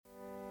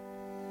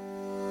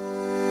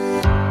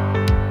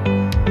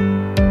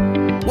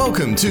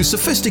Welcome to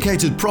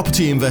Sophisticated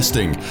Property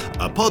Investing,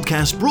 a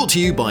podcast brought to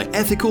you by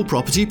Ethical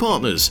Property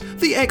Partners,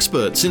 the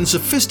experts in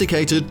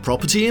sophisticated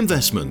property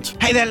investment.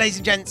 Hey there, ladies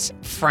and gents.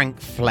 Frank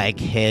Flegg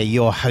here,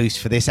 your host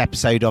for this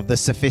episode of the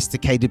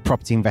Sophisticated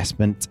Property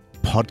Investment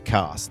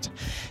podcast.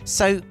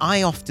 So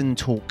I often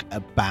talk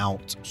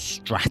about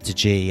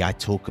strategy, I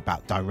talk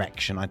about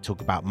direction, I talk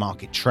about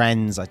market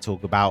trends, I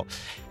talk about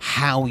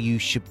how you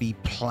should be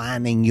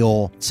planning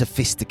your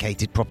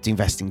sophisticated property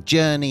investing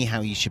journey,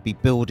 how you should be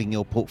building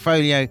your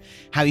portfolio,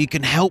 how you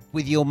can help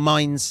with your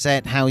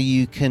mindset, how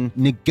you can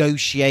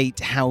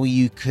negotiate, how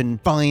you can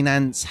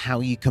finance,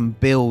 how you can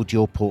build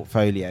your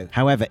portfolio.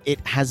 However, it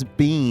has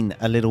been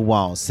a little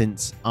while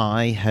since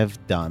I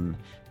have done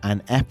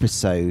an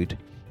episode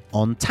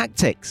on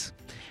tactics.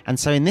 And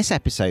so in this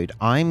episode,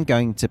 I'm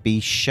going to be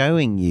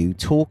showing you,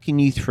 talking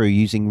you through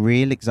using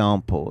real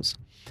examples,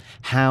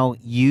 how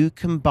you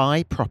can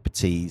buy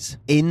properties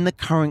in the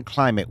current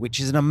climate, which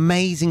is an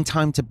amazing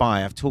time to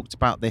buy. I've talked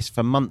about this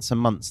for months and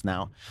months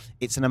now.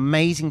 It's an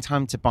amazing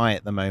time to buy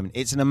at the moment.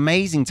 It's an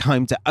amazing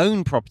time to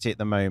own property at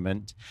the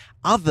moment,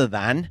 other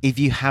than if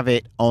you have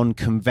it on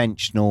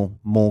conventional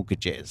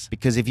mortgages.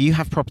 Because if you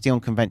have property on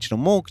conventional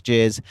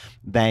mortgages,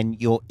 then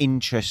your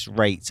interest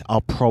rates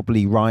are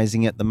probably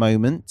rising at the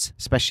moment,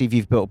 especially if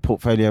you've built a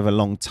portfolio over a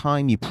long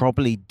time. You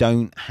probably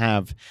don't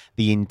have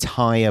the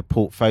entire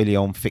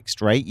portfolio on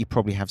fixed rate. You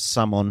probably have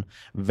some on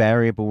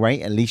variable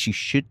rate, at least you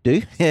should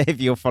do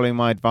if you're following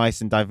my advice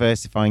and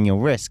diversifying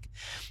your risk.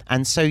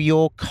 And so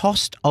your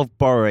cost of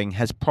borrowing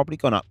has probably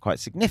gone up quite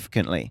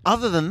significantly.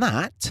 Other than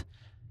that,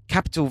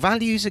 capital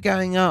values are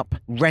going up,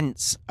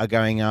 rents are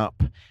going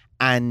up,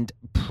 and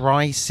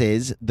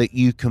prices that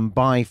you can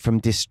buy from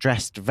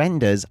distressed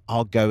vendors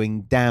are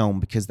going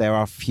down because there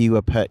are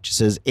fewer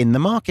purchasers in the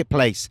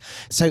marketplace.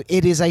 So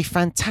it is a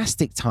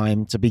fantastic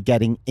time to be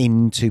getting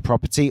into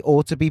property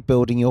or to be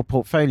building your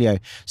portfolio,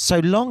 so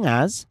long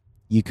as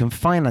you can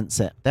finance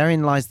it.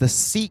 Therein lies the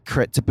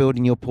secret to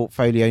building your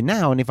portfolio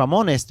now. And if I'm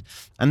honest,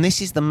 and this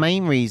is the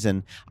main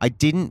reason I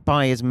didn't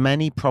buy as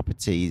many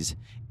properties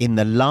in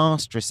the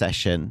last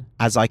recession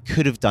as I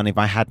could have done if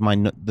I had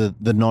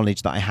the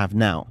knowledge that I have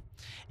now.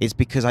 It's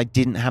because I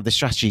didn't have the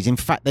strategies. In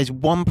fact, there's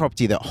one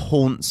property that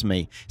haunts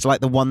me. It's like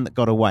the one that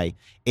got away.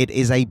 It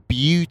is a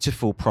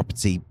beautiful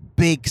property,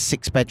 big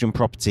 6-bedroom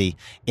property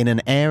in an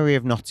area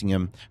of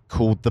Nottingham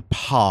called The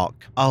Park.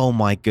 Oh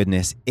my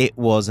goodness, it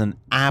was an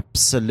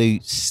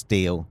absolute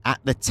steal. At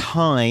the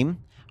time,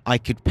 I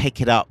could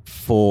pick it up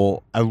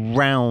for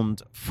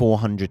around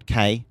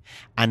 400k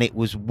and it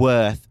was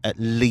worth at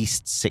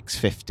least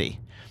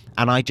 650.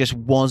 And I just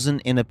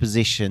wasn't in a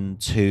position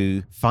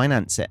to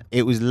finance it.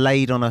 It was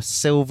laid on a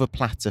silver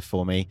platter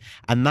for me.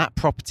 And that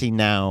property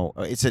now,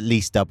 it's at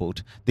least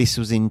doubled. This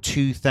was in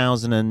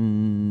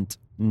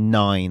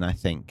 2009, I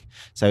think.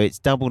 So it's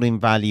doubled in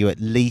value, at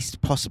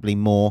least possibly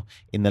more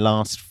in the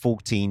last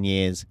 14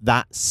 years.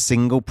 That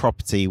single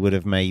property would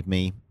have made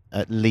me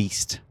at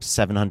least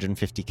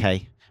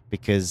 750k.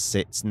 Because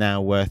it's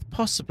now worth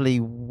possibly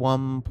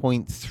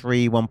 1.3,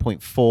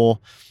 1.4,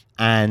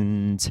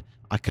 and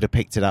I could have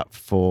picked it up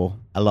for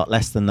a lot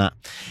less than that.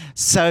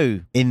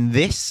 So in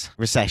this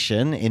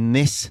recession, in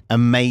this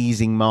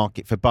amazing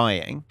market for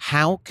buying,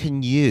 how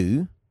can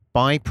you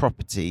buy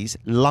properties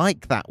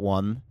like that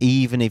one,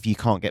 even if you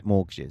can't get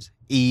mortgages,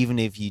 even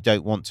if you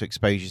don't want to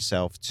expose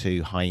yourself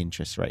to high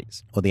interest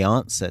rates? Well, the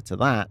answer to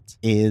that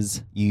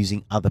is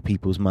using other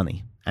people's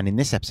money. And in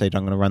this episode,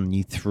 I'm going to run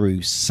you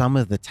through some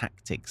of the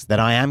tactics that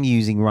I am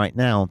using right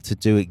now to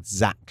do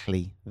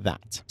exactly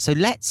that. So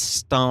let's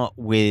start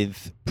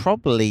with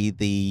probably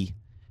the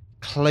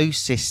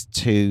closest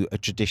to a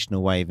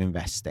traditional way of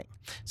investing.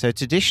 So a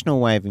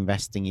traditional way of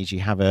investing is you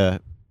have a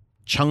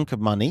chunk of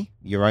money,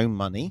 your own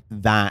money,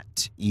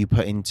 that you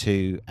put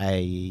into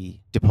a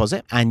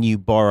deposit and you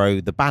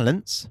borrow the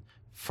balance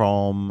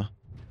from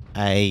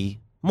a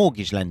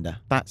mortgage lender.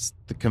 That's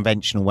the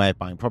conventional way of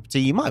buying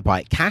property. You might buy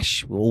it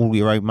cash with all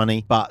your own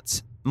money,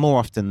 but more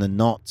often than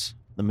not,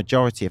 the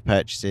majority of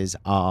purchases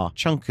are a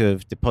chunk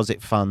of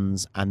deposit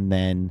funds and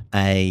then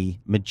a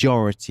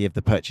majority of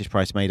the purchase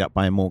price made up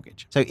by a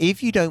mortgage. So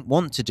if you don't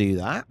want to do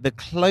that, the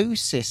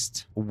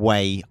closest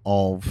way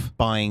of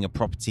buying a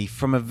property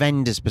from a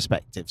vendor's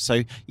perspective.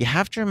 So you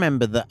have to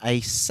remember that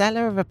a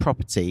seller of a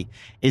property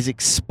is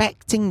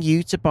expecting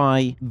you to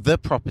buy the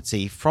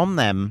property from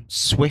them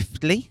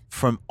swiftly,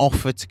 from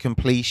offer to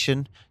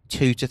completion,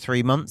 2 to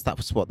 3 months.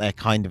 That's what they're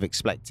kind of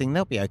expecting.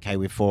 They'll be okay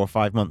with 4 or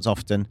 5 months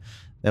often.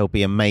 They'll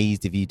be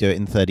amazed if you do it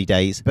in 30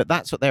 days. But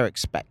that's what they're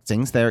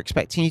expecting. So they're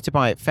expecting you to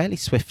buy it fairly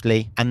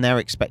swiftly, and they're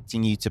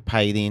expecting you to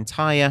pay the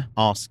entire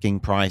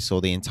asking price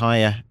or the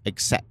entire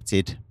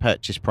accepted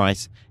purchase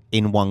price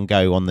in one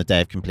go on the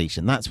day of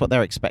completion. That's what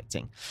they're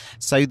expecting.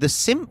 So the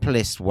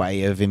simplest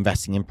way of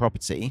investing in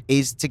property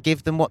is to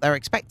give them what they're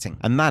expecting.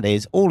 And that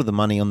is all of the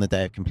money on the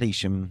day of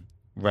completion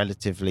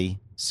relatively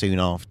soon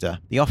after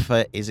the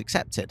offer is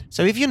accepted.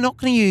 So if you're not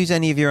going to use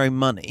any of your own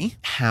money,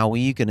 how are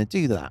you going to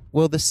do that?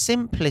 Well, the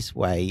simplest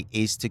way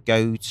is to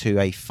go to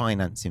a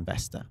finance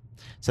investor.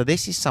 So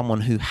this is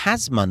someone who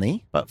has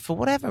money, but for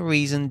whatever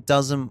reason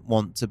doesn't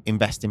want to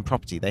invest in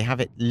property. They have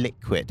it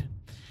liquid.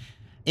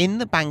 In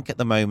the bank at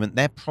the moment,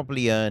 they're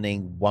probably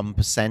earning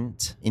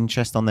 1%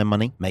 interest on their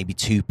money, maybe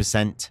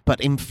 2%. But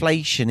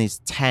inflation is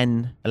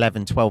 10,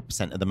 11,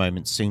 12% at the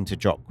moment, soon to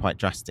drop quite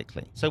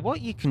drastically. So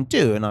what you can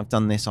do, and I've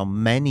done this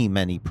on many,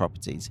 many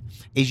properties,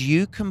 is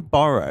you can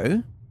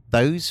borrow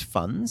those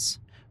funds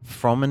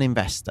from an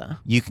investor.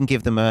 You can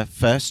give them a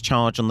first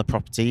charge on the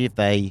property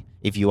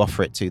if you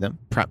offer it to them.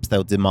 Perhaps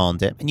they'll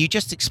demand it. And you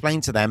just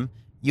explain to them,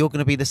 you're going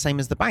to be the same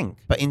as the bank.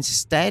 But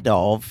instead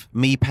of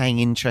me paying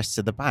interest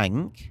to the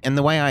bank, and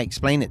the way I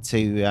explain it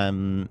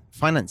to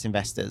finance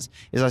investors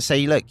is I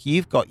say, look,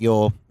 you've got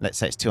your, let's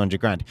say it's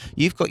 200 grand.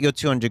 You've got your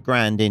 200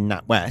 grand in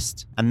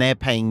NatWest and they're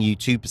paying you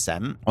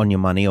 2% on your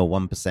money or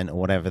 1% or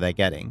whatever they're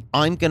getting.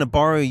 I'm going to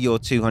borrow your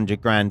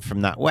 200 grand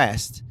from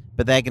NatWest,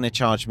 but they're going to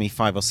charge me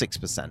 5 or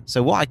 6%.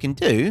 So what I can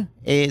do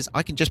is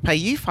I can just pay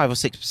you 5 or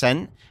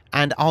 6%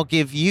 and I'll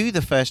give you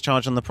the first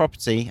charge on the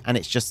property and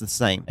it's just the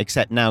same,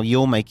 except now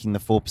you're making the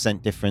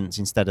 4% difference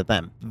instead of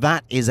them.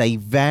 That is a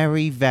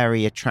very,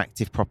 very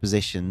attractive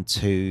proposition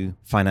to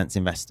finance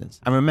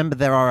investors. And remember,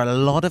 there are a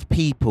lot of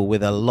people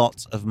with a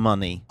lot of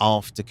money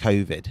after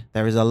COVID.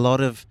 There is a lot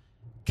of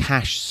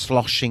cash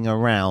sloshing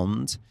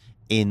around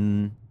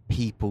in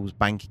people's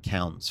bank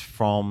accounts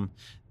from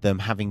them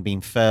having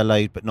been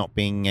furloughed but not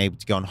being able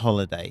to go on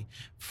holiday,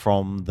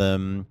 from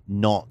them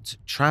not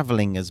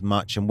traveling as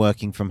much and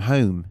working from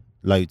home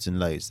loads and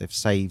loads. They've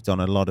saved on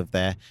a lot of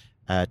their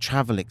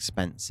travel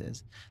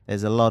expenses.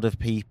 There's a lot of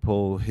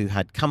people who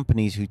had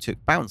companies who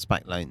took bounce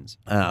back loans.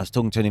 I was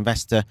talking to an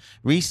investor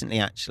recently,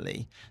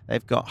 actually.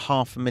 They've got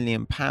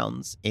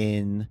 £500,000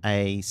 in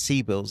a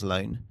CBILS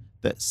loan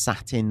that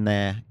sat in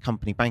their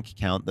company bank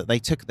account that they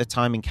took at the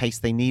time in case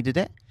they needed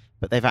it,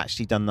 but they've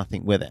actually done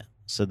nothing with it.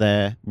 So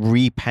they're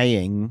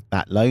repaying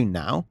that loan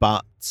now,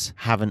 but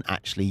haven't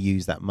actually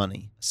used that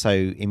money. So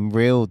in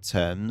real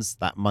terms,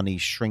 that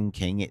money's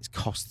shrinking. It's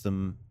cost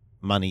them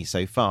money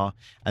so far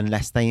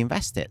unless they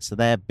invest it. So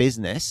their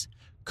business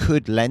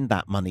could lend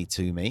that money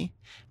to me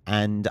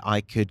and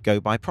I could go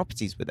buy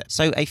properties with it.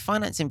 So a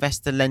finance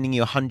investor lending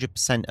you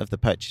 100% of the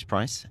purchase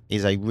price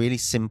is a really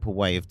simple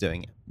way of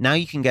doing it. Now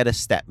you can get a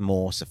step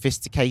more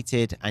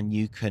sophisticated and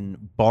you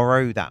can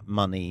borrow that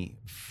money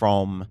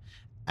from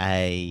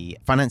a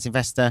finance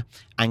investor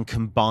and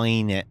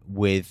combine it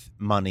with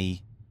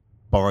money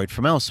borrowed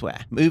from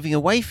elsewhere. Moving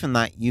away from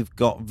that, you've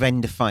got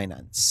vendor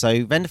finance.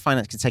 So vendor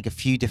finance can take a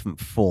few different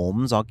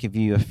forms. I'll give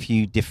you a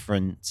few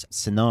different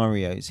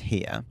scenarios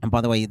here. And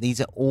by the way,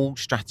 these are all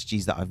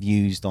strategies that I've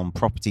used on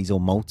properties or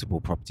multiple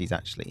properties,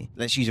 actually.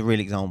 Let's use a real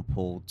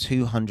example,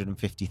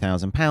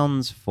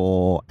 £250,000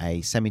 for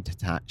a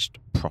semi-detached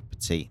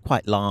property,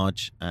 quite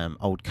large,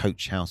 old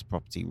coach house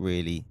property,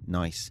 really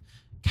nice,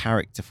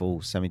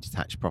 characterful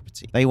semi-detached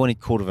property. They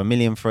wanted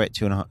 £250,000 for it,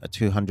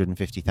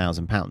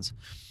 £250,000.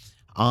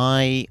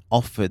 I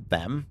offered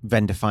them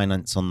vendor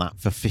finance on that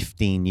for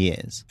 15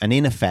 years. And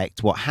in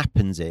effect, what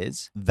happens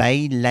is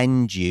they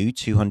lend you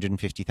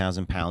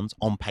 £250,000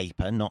 on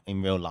paper, not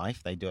in real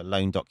life. They do a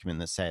loan document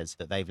that says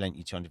that they've lent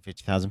you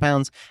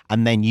 £250,000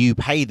 and then you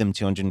pay them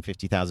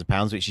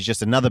 £250,000, which is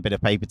just another bit of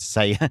paper to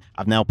say,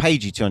 I've now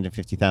paid you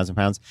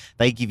 £250,000.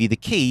 They give you the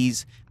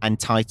keys and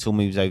title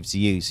moves over to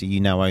you. So you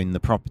now own the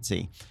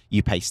property.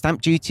 You pay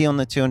stamp duty on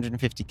the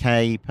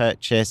 250k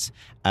purchase.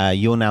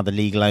 You're now the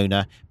legal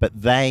owner, but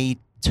they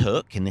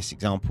took, in this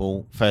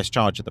example, first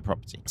charge of the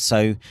property.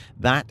 So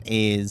that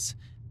is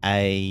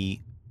a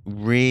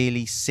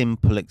really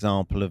simple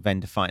example of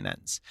vendor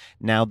finance.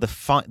 Now,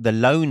 the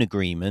loan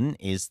agreement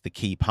is the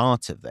key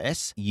part of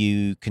this.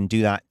 You can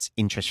do that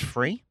interest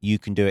free. You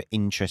can do it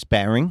interest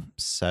bearing.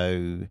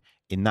 So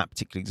in that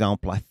particular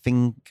example, I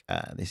think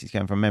this is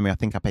going from memory, I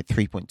think I paid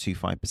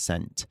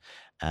 3.25%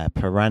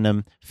 per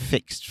annum,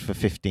 fixed for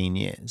 15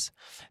 years.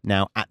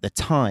 Now, at the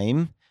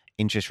time,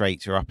 interest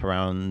rates were up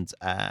around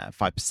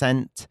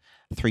 5%.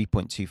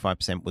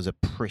 3.25% was a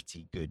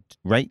pretty good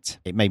rate.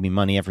 It made me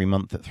money every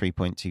month at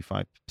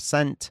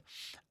 3.25%.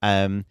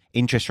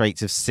 Interest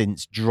rates have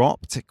since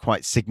dropped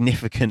quite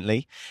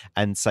significantly.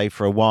 And so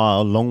for a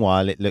long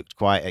while, it looked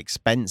quite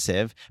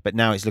expensive, but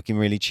now it's looking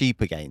really cheap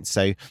again.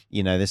 So,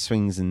 there's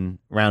swings and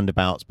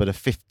roundabouts, but a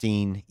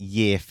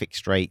 15-year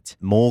fixed rate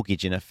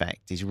mortgage in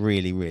effect is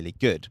really, really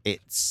good.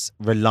 It's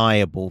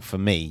reliable for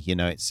me.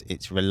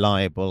 It's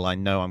reliable. I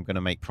know I'm going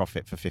to make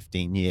profit for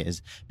 15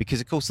 years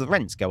because, of course, the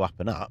rents go up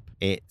and up.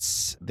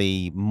 It's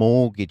the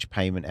mortgage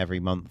payment every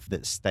month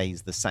that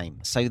stays the same.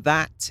 So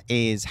that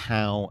is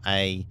how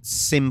a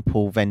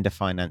simple vendor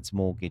finance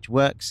mortgage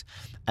works.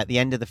 At the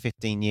end of the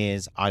 15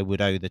 years, I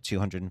would owe the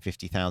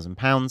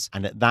 £250,000.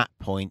 And at that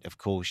point, of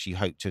course, you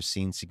hope to have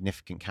seen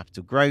significant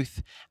capital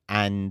growth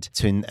and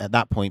to, at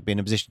that point, be in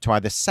a position to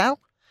either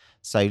sell.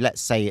 So let's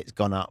say it's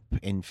gone up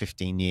in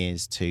 15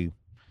 years to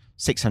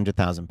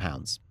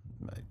 £600,000.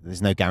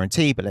 There's no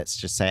guarantee, but let's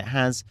just say it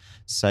has.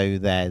 So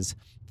there's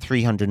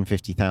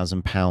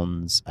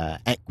 £350,000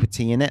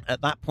 equity in it.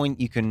 At that point,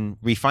 you can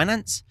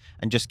refinance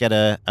and just get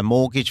a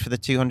mortgage for the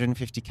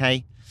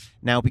 250k.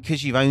 Now,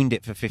 because you've owned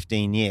it for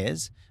 15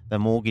 years, the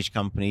mortgage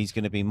company is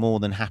going to be more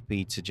than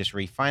happy to just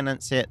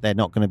refinance it. They're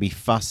not going to be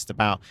fussed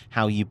about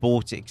how you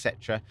bought it,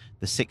 etc.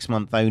 The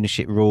 6-month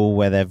ownership rule,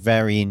 where they're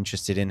very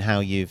interested in how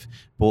you've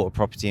bought a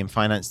property and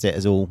financed it,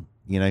 is all,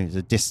 it's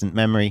a distant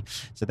memory.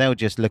 So they'll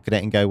just look at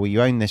it and go, well,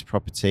 you own this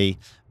property.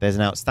 There's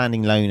an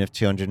outstanding loan of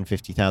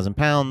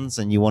 £250,000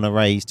 and you want to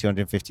raise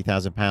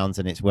 £250,000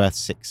 and it's worth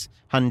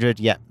 600.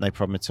 Yep, no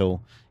problem at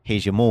all.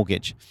 Here's your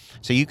mortgage.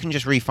 So you can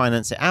just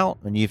refinance it out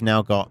and you've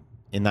now got,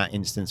 in that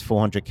instance,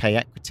 400k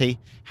equity,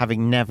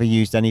 having never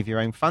used any of your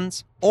own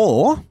funds.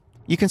 Or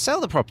you can sell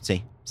the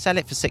property, sell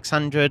it for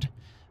 600.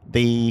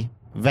 The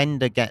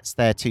vendor gets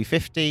their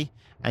 250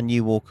 and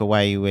you walk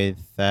away with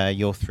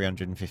your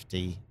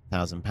 £350,000.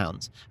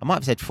 I might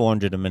have said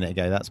 400 a minute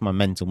ago. That's my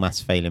mental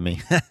maths failing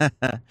me.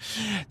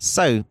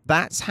 So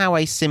that's how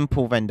a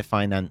simple vendor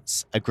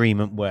finance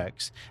agreement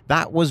works.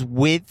 That was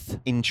with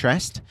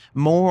interest.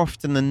 More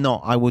often than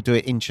not, I will do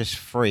it interest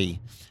free.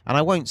 And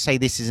I won't say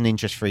this is an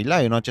interest-free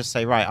loan. I'll just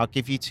say, right, I'll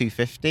give you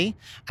 250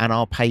 and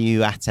I'll pay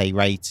you at a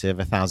rate of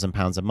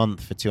 £1,000 a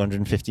month for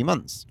 250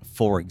 months,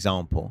 for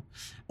example.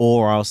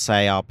 Or I'll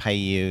say I'll pay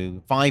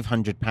you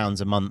 £500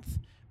 a month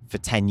for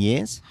 10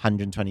 years,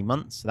 120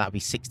 months. So that'll be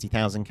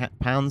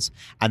 £60,000.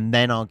 And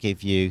then I'll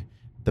give you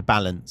the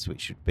balance,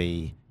 which would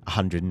be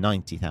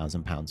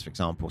 £190,000, for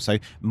example. So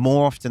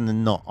more often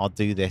than not, I'll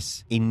do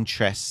this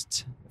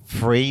interest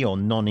free or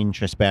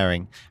non-interest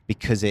bearing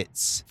because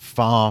it's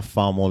far,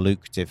 far more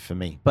lucrative for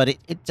me. But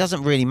it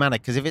doesn't really matter,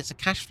 because if it's a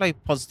cash flow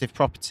positive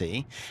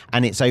property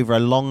and it's over a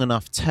long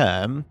enough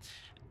term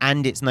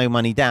and it's no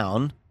money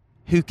down,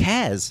 who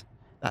cares?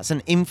 That's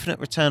an infinite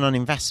return on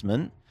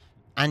investment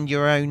and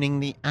you're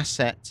owning the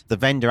asset. The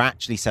vendor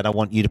actually said, I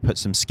want you to put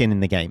some skin in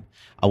the game.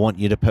 I want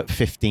you to put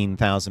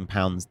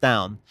 £15,000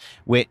 down,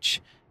 which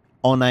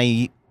on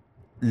a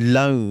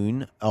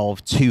loan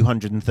of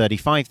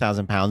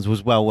 £235,000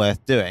 was well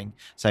worth doing.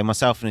 So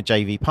myself and a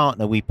JV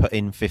partner, we put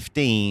in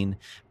 15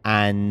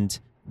 and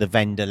the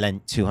vendor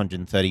lent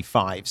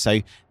 235.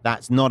 So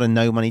that's not a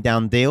no money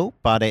down deal,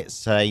 but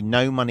it's a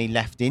no money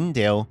left in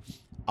deal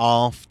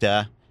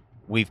after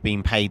we've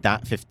been paid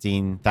that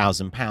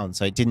 £15,000.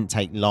 So it didn't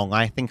take long.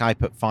 I think I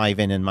put 5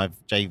 in and my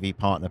JV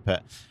partner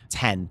put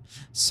 10.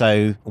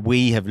 So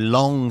we have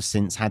long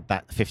since had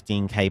that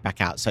 15k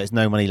back out. So it's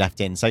no money left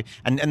in. So,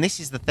 and this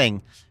is the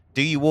thing.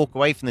 Do you walk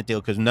away from the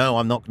deal because, no,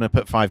 I'm not going to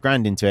put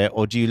 £5,000 into it?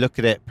 Or do you look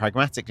at it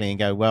pragmatically and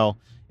go, well,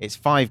 it's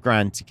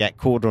 £5,000 to get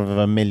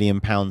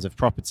 £250,000 of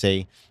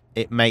property.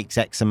 It makes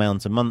X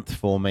amount a month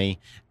for me.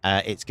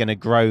 It's going to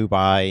grow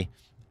by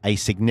a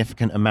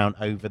significant amount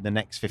over the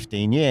next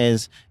 15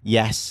 years.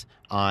 Yes,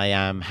 I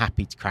am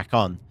happy to crack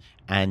on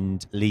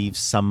and leave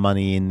some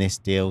money in this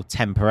deal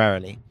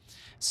temporarily.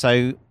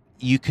 So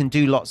you can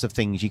do lots of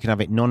things. You can have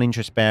it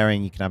non-interest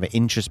bearing. You can have it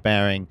interest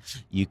bearing.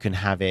 You can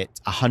have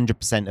it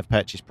 100% of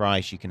purchase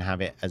price. You can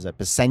have it as a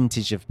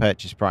percentage of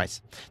purchase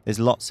price. There's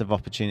lots of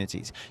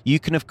opportunities. You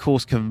can, of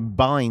course,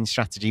 combine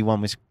strategy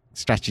 1 with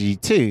strategy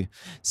 2.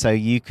 So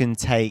you can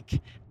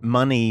take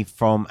money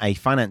from a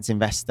finance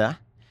investor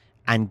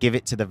and give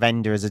it to the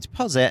vendor as a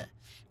deposit,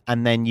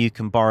 and then you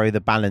can borrow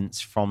the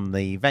balance from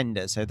the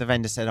vendor. So the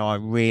vendor said, I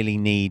really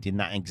need, in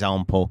that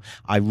example,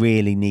 I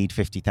really need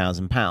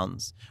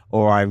 £50,000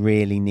 or I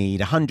really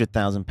need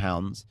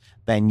 £100,000.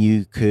 Then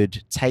you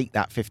could take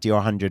that 50 or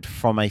 100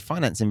 from a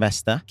finance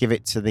investor, give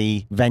it to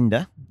the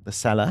vendor, the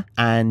seller,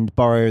 and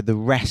borrow the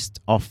rest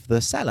off the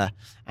seller.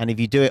 And if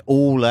you do it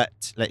all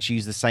at, let's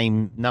use the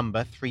same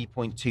number,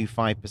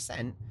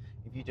 3.25%,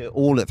 if you do it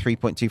all at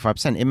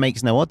 3.25%, it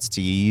makes no odds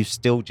to you. You've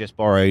still just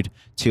borrowed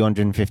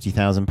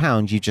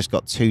 £250,000. You've just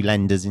got 2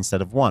 lenders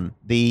instead of 1.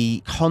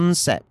 The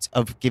concept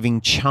of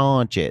giving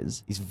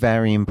charges is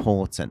very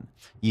important.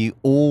 You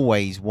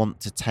always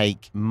want to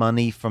take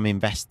money from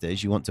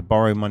investors. You want to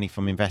borrow money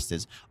from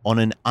investors on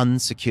an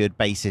unsecured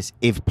basis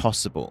if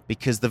possible,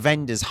 because the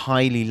vendor's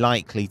highly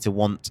likely to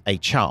want a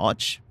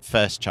charge,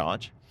 first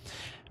charge.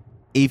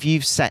 If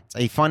you've set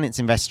a finance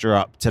investor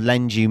up to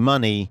lend you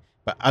money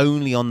but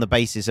only on the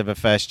basis of a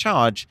first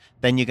charge,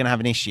 then you're going to have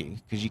an issue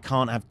because you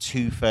can't have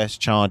 2 first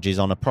charges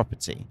on a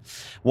property.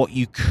 What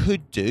you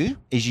could do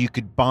is you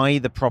could buy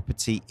the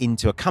property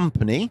into a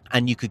company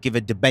and you could give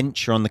a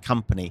debenture on the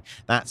company.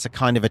 That's a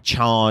kind of a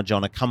charge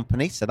on a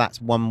company. So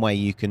that's one way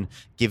you can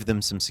give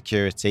them some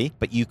security,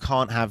 but you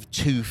can't have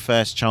 2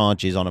 first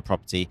charges on a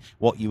property.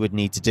 What you would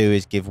need to do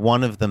is give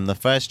one of them the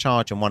first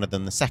charge and one of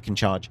them the second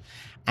charge.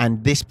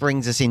 And this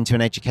brings us into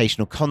an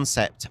educational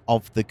concept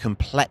of the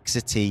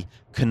complexity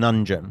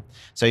conundrum.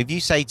 So if you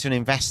say to an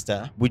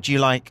investor, would you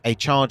like a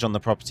charge on the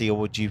property or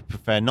would you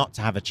prefer not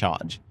to have a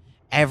charge?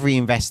 Every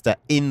investor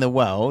in the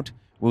world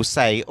will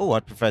say, oh,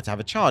 I'd prefer to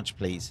have a charge,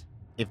 please,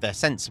 if they're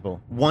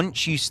sensible.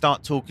 Once you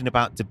start talking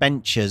about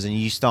debentures and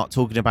you start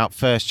talking about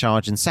first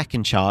charge and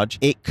second charge,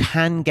 it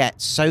can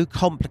get so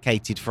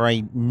complicated for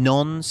a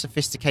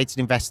non-sophisticated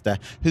investor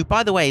who,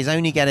 by the way, is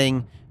only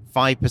getting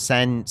 5%,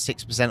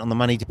 6% on the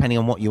money, depending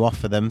on what you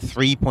offer them,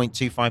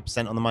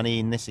 3.25% on the money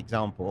in this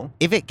example.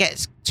 If it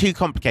gets too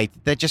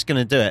complicated, they're just going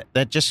to do it.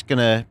 They're just going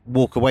to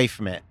walk away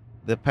from it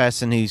the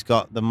person who's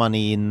got the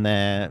money in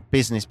their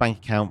business bank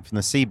account from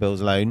the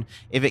CBILS loan,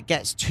 if it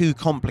gets too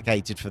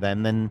complicated for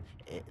them, then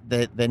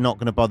they're not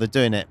going to bother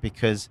doing it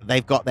because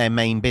they've got their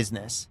main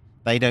business.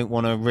 They don't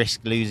want to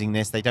risk losing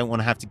this. They don't want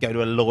to have to go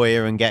to a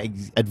lawyer and get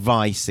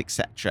advice,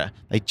 etc.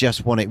 They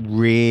just want it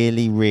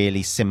really,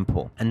 really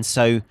simple. And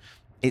so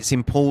it's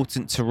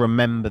important to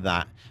remember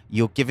that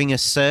you're giving a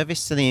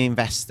service to the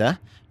investor.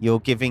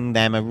 You're giving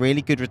them a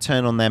really good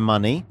return on their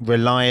money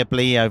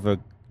reliably over a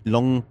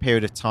long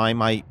period of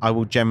time. I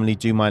will generally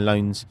do my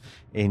loans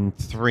in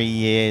 3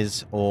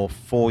 years or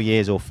 4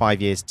 years or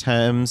 5 years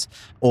terms,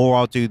 or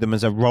I'll do them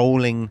as a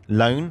rolling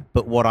loan.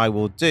 But what I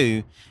will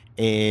do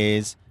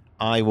is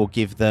I will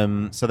give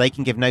them, so they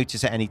can give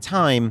notice at any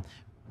time,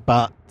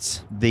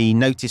 but the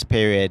notice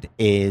period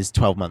is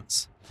 12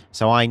 months.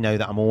 So I know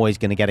that I'm always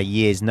going to get a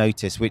year's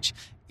notice, which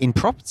in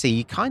property,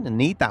 you kind of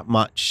need that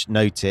much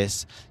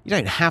notice. You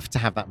don't have to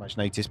have that much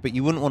notice, but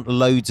you wouldn't want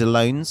loads of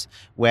loans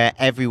where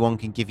everyone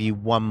can give you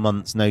 1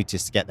 month's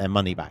notice to get their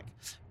money back.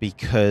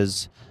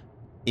 Because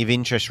if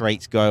interest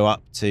rates go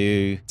up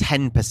to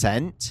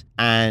 10%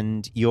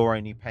 and you're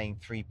only paying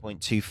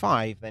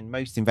 3.25, then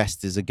most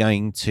investors are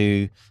going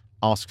to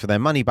ask for their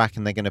money back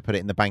and they're going to put it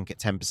in the bank at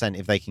 10%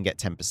 if they can get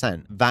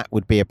 10%. That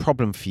would be a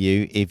problem for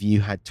you if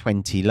you had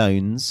 20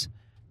 loans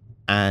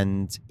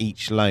and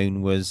each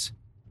loan was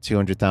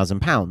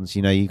 £200,000.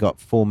 You got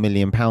 £4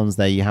 million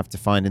there you have to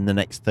find in the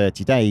next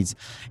 30 days.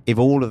 If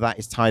all of that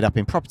is tied up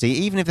in property,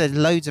 even if there's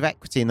loads of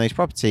equity in those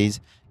properties,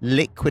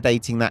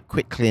 liquidating that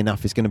quickly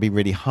enough is going to be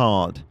really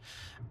hard.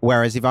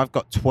 Whereas if I've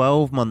got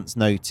 12 months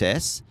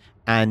notice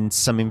and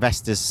some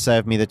investors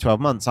serve me the 12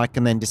 months, I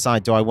can then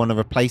decide, do I want to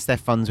replace their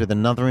funds with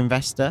another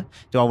investor?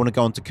 Do I want to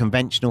go on to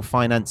conventional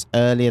finance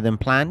earlier than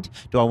planned?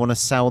 Do I want to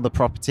sell the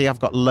property? I've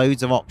got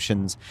loads of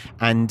options.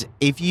 And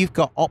if you've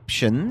got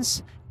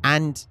options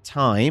and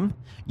time,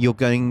 you're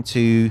going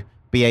to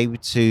be able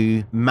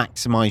to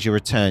maximize your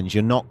returns.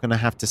 You're not going to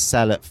have to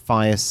sell at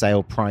fire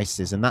sale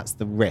prices. And that's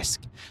the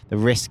risk. The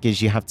risk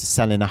is you have to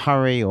sell in a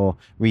hurry or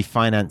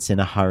refinance in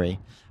a hurry.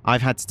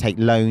 I've had to take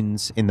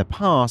loans in the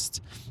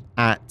past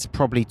at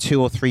probably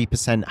 2 or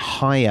 3%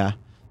 higher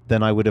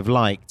than I would have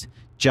liked,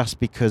 just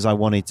because I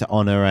wanted to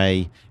honor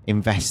a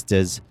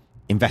investor's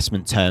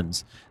investment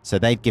terms. So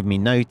they'd give me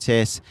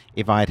notice.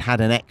 If I had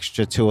had an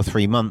extra 2 or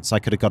 3 months, I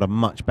could have got a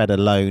much better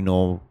loan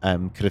or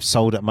could have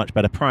sold at a much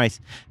better price.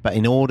 But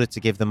in order to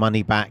give the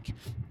money back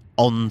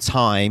on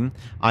time,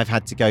 I've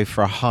had to go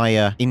for a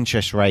higher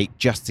interest rate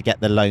just to get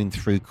the loan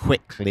through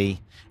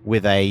quickly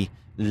with a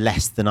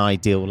less than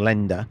ideal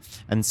lender.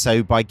 And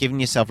so by giving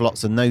yourself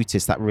lots of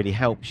notice, that really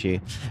helps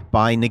you.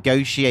 By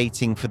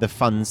negotiating for the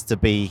funds to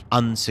be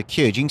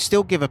unsecured, you can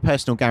still give a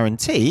personal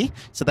guarantee,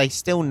 so they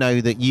still know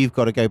that you've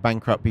got to go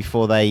bankrupt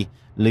before they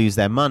lose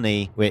their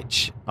money,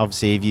 which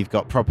obviously if you've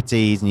got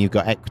properties and you've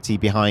got equity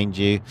behind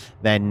you,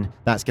 then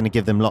that's going to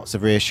give them lots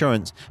of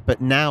reassurance.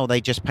 But now they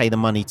just pay the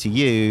money to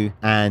you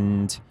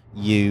and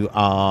you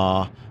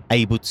are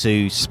able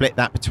to split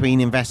that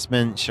between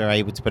investments. You're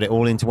able to put it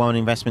all into one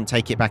investment,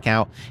 take it back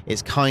out.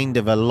 It's kind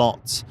of a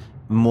lot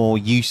more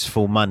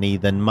useful money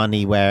than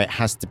money where it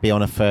has to be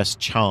on a first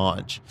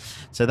charge.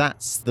 So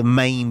that's the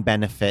main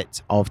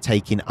benefit of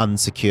taking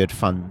unsecured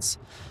funds.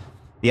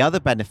 The other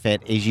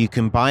benefit is you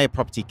can buy a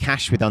property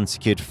cash with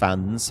unsecured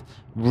funds,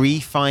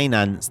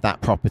 refinance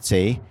that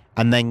property,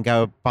 and then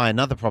go buy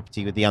another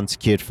property with the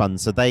unsecured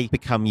funds. So they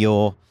become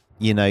your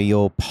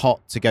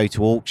pot to go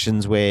to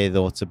auctions with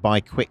or to buy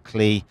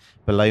quickly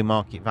below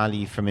market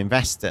value from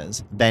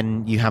investors.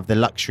 Then you have the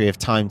luxury of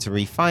time to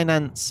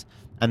refinance,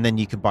 and then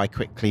you can buy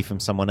quickly from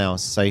someone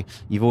else. So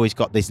you've always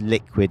got this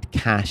liquid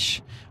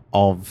cash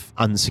of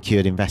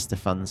unsecured investor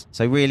funds.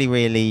 So really,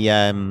 really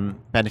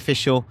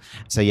beneficial.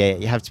 So yeah,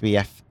 you have to be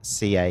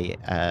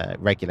FCA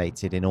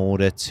regulated in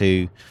order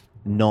to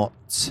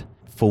not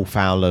fall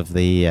foul of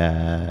the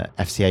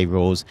FCA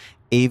rules.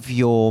 If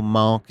you're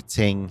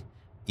marketing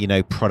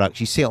products,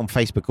 you see it on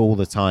Facebook all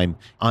the time.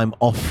 I'm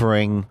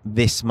offering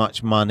this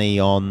much money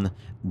on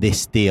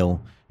this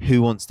deal.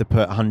 Who wants to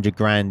put 100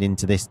 grand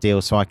into this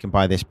deal so I can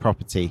buy this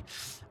property?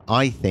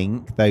 I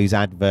think those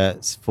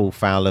adverts fall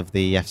foul of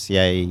the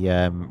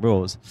FCA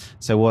rules.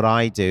 So what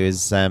I do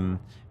is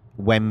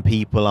when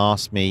people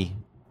ask me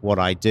what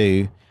I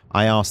do,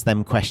 I ask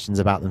them questions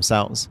about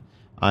themselves.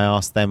 I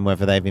ask them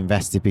whether they've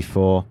invested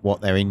before,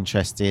 what their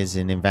interest is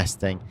in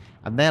investing,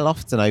 and they'll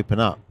often open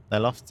up.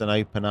 They'll often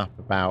open up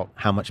about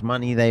how much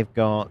money they've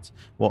got,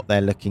 what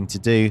they're looking to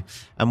do.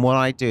 And what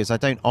I do is I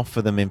don't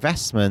offer them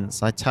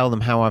investments. I tell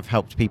them how I've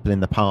helped people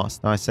in the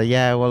past. And I say,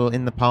 yeah, well,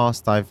 in the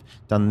past, I've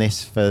done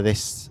this for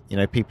this,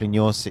 people in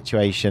your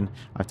situation.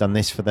 I've done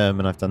this for them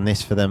and I've done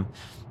this for them.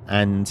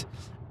 And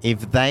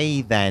if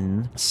they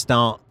then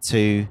start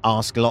to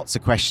ask lots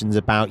of questions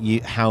about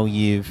you, how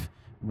you've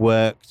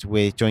worked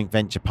with joint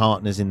venture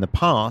partners in the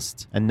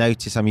past, and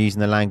notice I'm using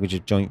the language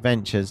of joint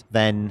ventures,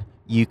 then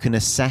you can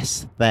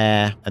assess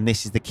and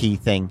this is the key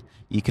thing,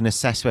 you can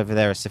assess whether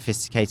they're a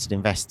sophisticated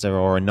investor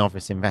or a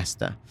novice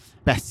investor.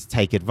 best to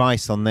take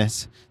advice on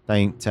this.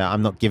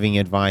 I'm not giving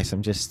advice.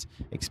 I'm just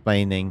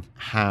explaining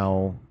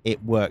how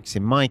it works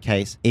in my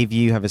case. If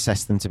you have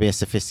assessed them to be a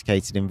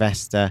sophisticated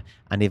investor,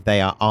 and if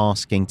they are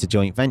asking to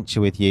joint venture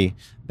with you,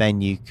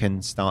 then you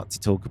can start to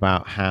talk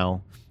about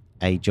how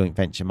a joint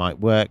venture might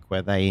work,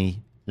 where they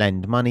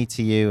lend money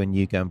to you and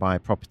you go and buy a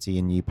property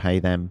and you pay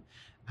them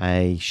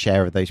a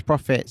share of those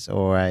profits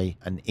or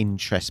an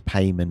interest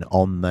payment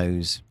on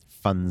those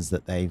funds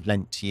that they've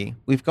lent to you.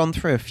 We've gone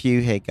through a few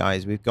here,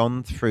 guys. We've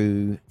gone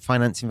through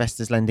finance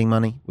investors lending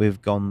money.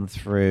 We've gone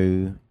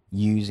through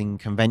using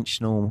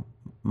conventional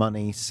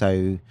money,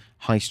 so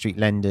high street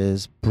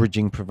lenders,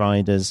 bridging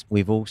providers.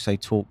 We've also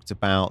talked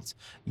about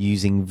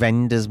using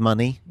vendors'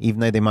 money, even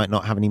though they might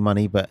not have any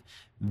money, but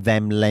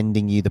them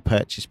lending you the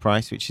purchase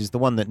price, which is the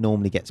one that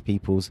normally gets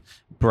people's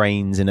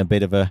brains in a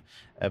bit of a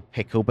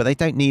pickle, but they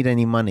don't need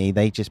any money.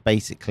 They just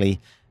basically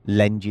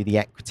lend you the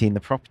equity in the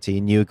property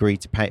and you agree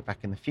to pay it back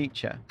in the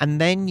future.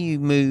 And then you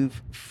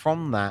move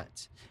from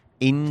that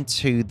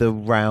into the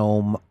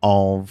realm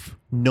of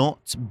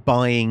not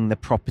buying the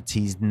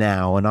properties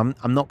now. And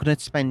I'm not going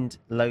to spend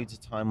loads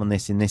of time on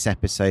this in this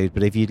episode,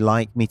 but if you'd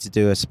like me to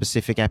do a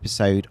specific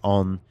episode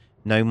on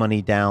no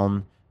money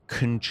down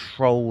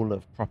control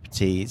of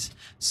properties,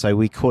 so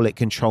we call it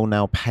control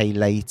now, pay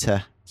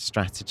later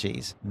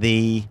strategies.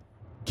 The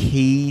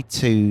key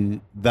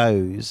to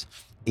those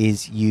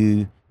is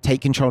you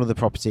take control of the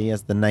property,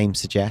 as the name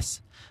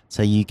suggests.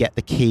 So you get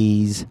the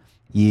keys,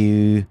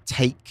 you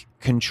take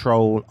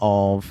control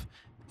of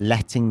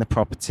letting the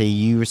property,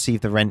 you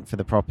receive the rent for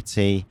the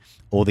property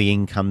or the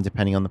income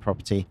depending on the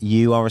property.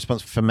 You are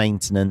responsible for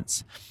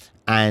maintenance,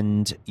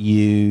 and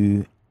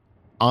you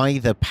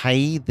either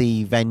pay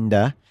the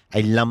vendor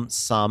a lump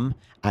sum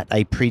at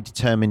a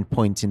predetermined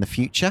point in the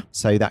future.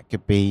 So that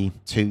could be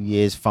 2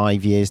 years,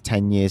 5 years,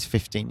 10 years,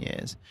 15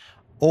 years.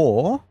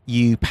 Or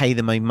you pay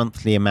them a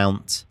monthly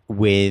amount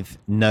with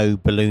no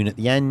balloon at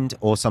the end,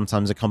 or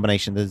sometimes a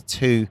combination of the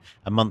two,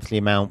 a monthly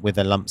amount with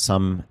a lump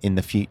sum in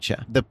the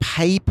future. The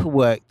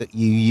paperwork that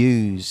you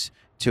use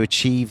to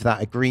achieve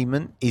that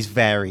agreement is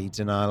varied,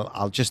 and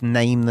I'll just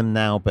name them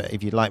now, but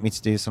if you'd like me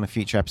to do this on a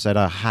future episode,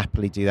 I'll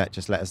happily do that.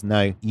 Just let us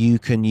know. You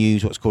can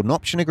use what's called an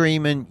option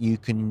agreement. You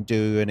can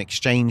do an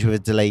exchange with a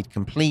delayed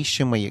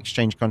completion, where you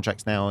exchange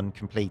contracts now and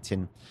complete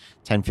in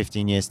 10,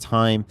 15 years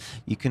time.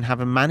 You can have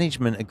a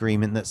management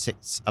agreement that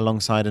sits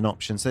alongside an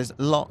option. So there's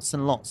lots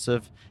and lots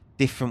of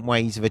different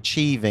ways of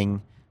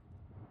achieving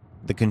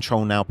the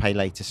control now, pay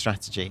later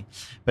strategy.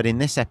 But in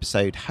this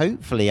episode,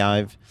 hopefully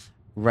I've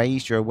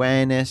raised your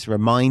awareness,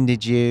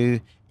 reminded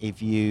you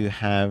if you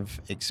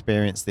have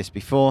experienced this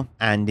before,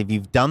 and if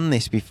you've done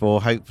this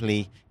before,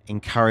 hopefully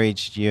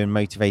encouraged you and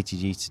motivated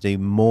you to do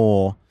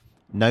more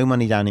no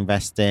money down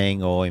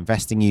investing or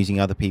investing using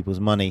other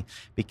people's money.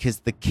 Because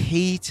the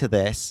key to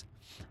this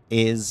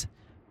is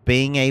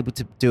being able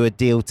to do a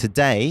deal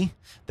today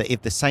that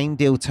if the same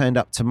deal turned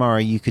up tomorrow,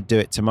 you could do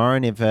it tomorrow,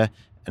 and if an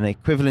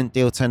equivalent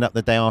deal turned up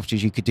the day after,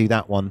 you could do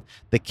that one.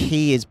 The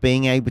key is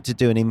being able to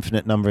do an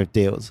infinite number of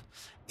deals.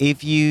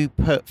 If you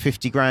put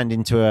 50 grand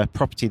into a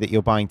property that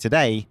you're buying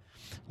today,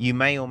 you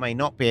may or may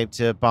not be able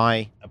to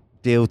buy a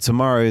deal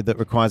tomorrow that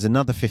requires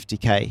another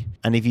 50k.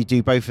 And if you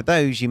do both of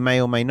those, you may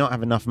or may not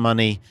have enough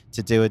money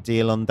to do a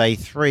deal on day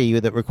 3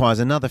 that requires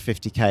another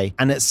 50k.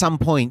 And at some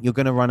point, you're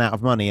going to run out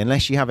of money.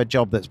 Unless you have a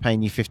job that's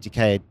paying you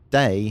 50k a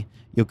day,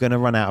 you're going to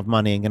run out of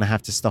money and going to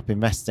have to stop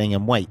investing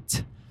and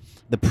wait.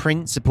 The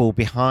principle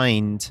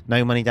behind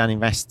no money down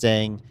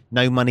investing,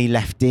 no money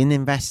left in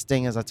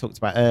investing, as I talked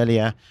about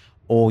earlier,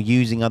 or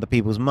using other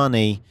people's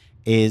money,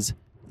 is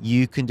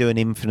you can do an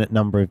infinite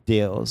number of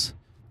deals.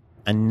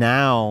 And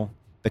now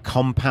the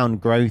compound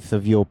growth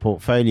of your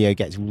portfolio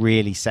gets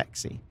really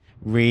sexy,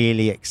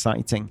 really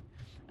exciting.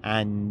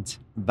 And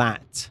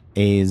that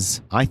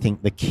is, I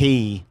think, the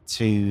key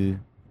to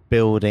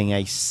building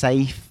a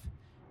safe,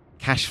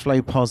 cash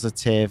flow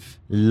positive,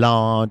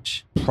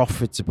 large,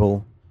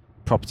 profitable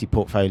property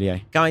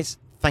portfolio. Guys,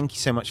 thank you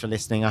so much for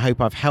listening. I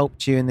hope I've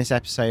helped you in this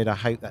episode. I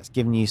hope that's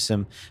given you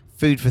some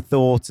food for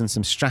thought and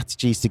some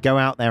strategies to go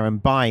out there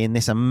and buy in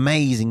this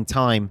amazing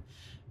time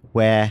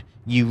where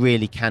you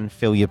really can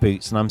fill your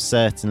boots. And I'm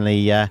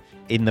certainly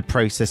in the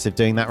process of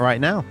doing that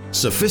right now.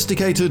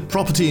 Sophisticated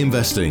Property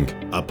Investing,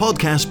 a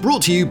podcast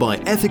brought to you by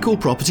Ethical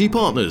Property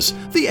Partners,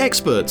 the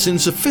experts in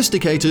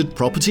sophisticated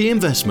property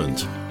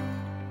investment.